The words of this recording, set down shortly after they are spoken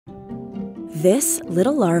This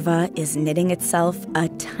little larva is knitting itself a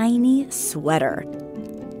tiny sweater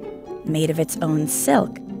made of its own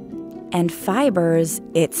silk and fibers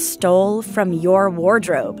it stole from your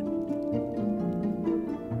wardrobe.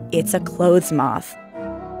 It's a clothes moth.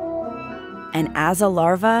 And as a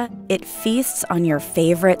larva, it feasts on your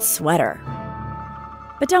favorite sweater.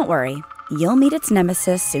 But don't worry, you'll meet its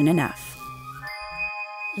nemesis soon enough.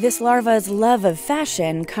 This larva's love of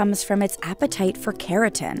fashion comes from its appetite for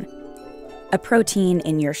keratin, a protein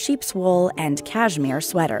in your sheep's wool and cashmere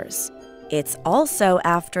sweaters. It's also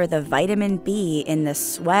after the vitamin B in the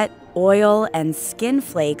sweat, oil, and skin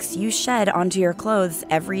flakes you shed onto your clothes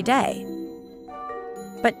every day.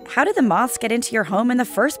 But how did the moths get into your home in the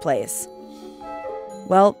first place?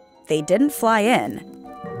 Well, they didn't fly in.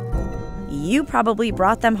 You probably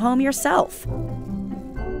brought them home yourself.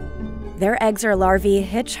 Their eggs or larvae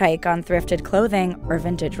hitchhike on thrifted clothing or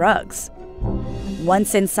vintage rugs.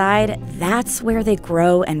 Once inside, that's where they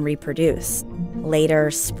grow and reproduce,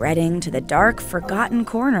 later spreading to the dark, forgotten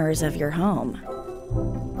corners of your home.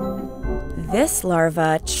 This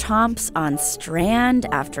larva chomps on strand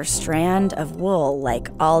after strand of wool like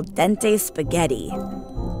al dente spaghetti.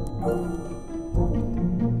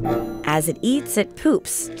 As it eats, it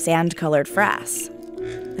poops sand-colored frass.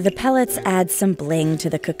 The pellets add some bling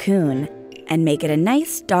to the cocoon and make it a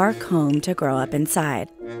nice, dark home to grow up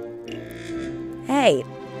inside. Hey,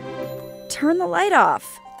 turn the light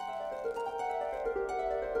off.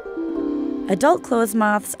 Adult clothes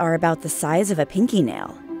moths are about the size of a pinky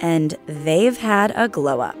nail, and they've had a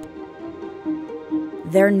glow-up.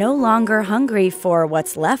 They're no longer hungry for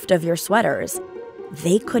what's left of your sweaters.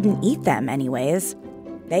 They couldn't eat them anyways.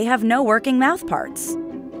 They have no working mouth parts.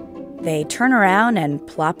 They turn around and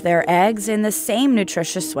plop their eggs in the same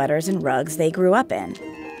nutritious sweaters and rugs they grew up in,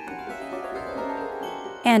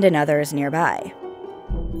 and in others nearby.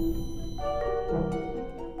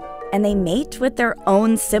 And they mate with their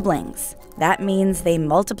own siblings. That means they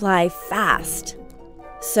multiply fast.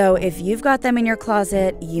 So if you've got them in your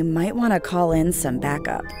closet, you might want to call in some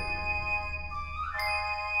backup.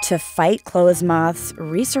 To fight clothes moths,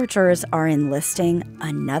 researchers are enlisting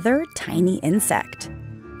another tiny insect,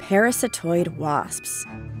 parasitoid wasps.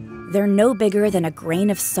 They're no bigger than a grain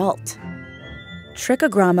of salt.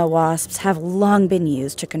 Trichogramma wasps have long been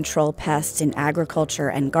used to control pests in agriculture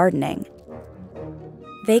and gardening.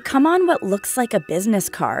 They come on what looks like a business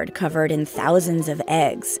card covered in thousands of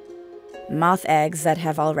eggs, moth eggs that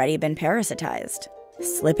have already been parasitized.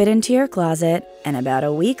 Slip it into your closet, and about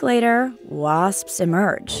a week later, wasps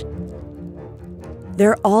emerge.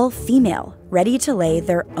 They're all female, ready to lay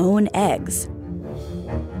their own eggs.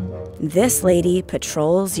 This lady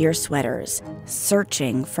patrols your sweaters,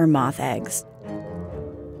 searching for moth eggs.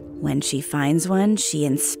 When she finds one, she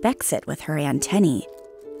inspects it with her antennae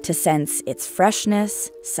to sense its freshness,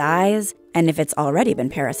 size, and if it's already been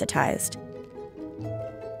parasitized.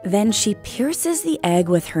 Then she pierces the egg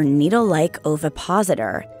with her needle-like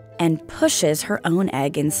ovipositor and pushes her own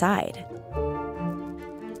egg inside.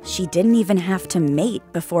 She didn't even have to mate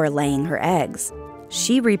before laying her eggs.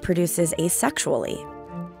 She reproduces asexually.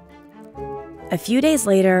 A few days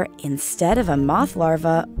later, instead of a moth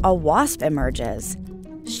larva, a wasp emerges.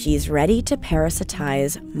 She's ready to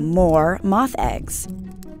parasitize more moth eggs.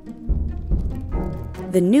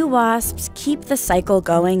 The new wasps keep the cycle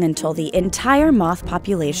going until the entire moth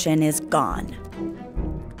population is gone.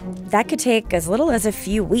 That could take as little as a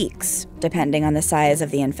few weeks, depending on the size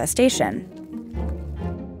of the infestation.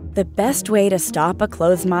 The best way to stop a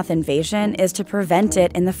clothes moth invasion is to prevent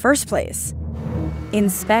it in the first place.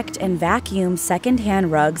 Inspect and vacuum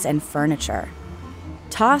secondhand rugs and furniture.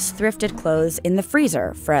 Toss thrifted clothes in the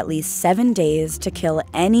freezer for at least 7 days to kill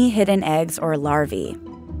any hidden eggs or larvae.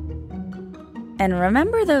 And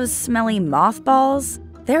remember those smelly mothballs?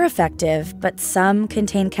 They're effective, but some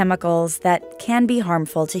contain chemicals that can be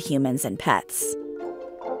harmful to humans and pets.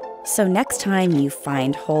 So next time you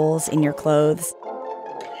find holes in your clothes,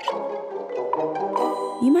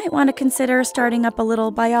 you might want to consider starting up a little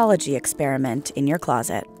biology experiment in your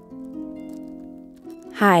closet.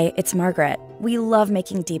 Hi, it's Margaret. We love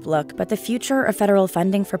making Deep Look, but the future of federal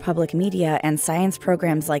funding for public media and science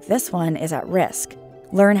programs like this one is at risk.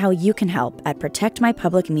 Learn how you can help at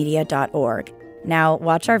protectmypublicmedia.org. Now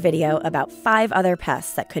watch our video about 5 other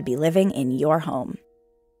pests that could be living in your home.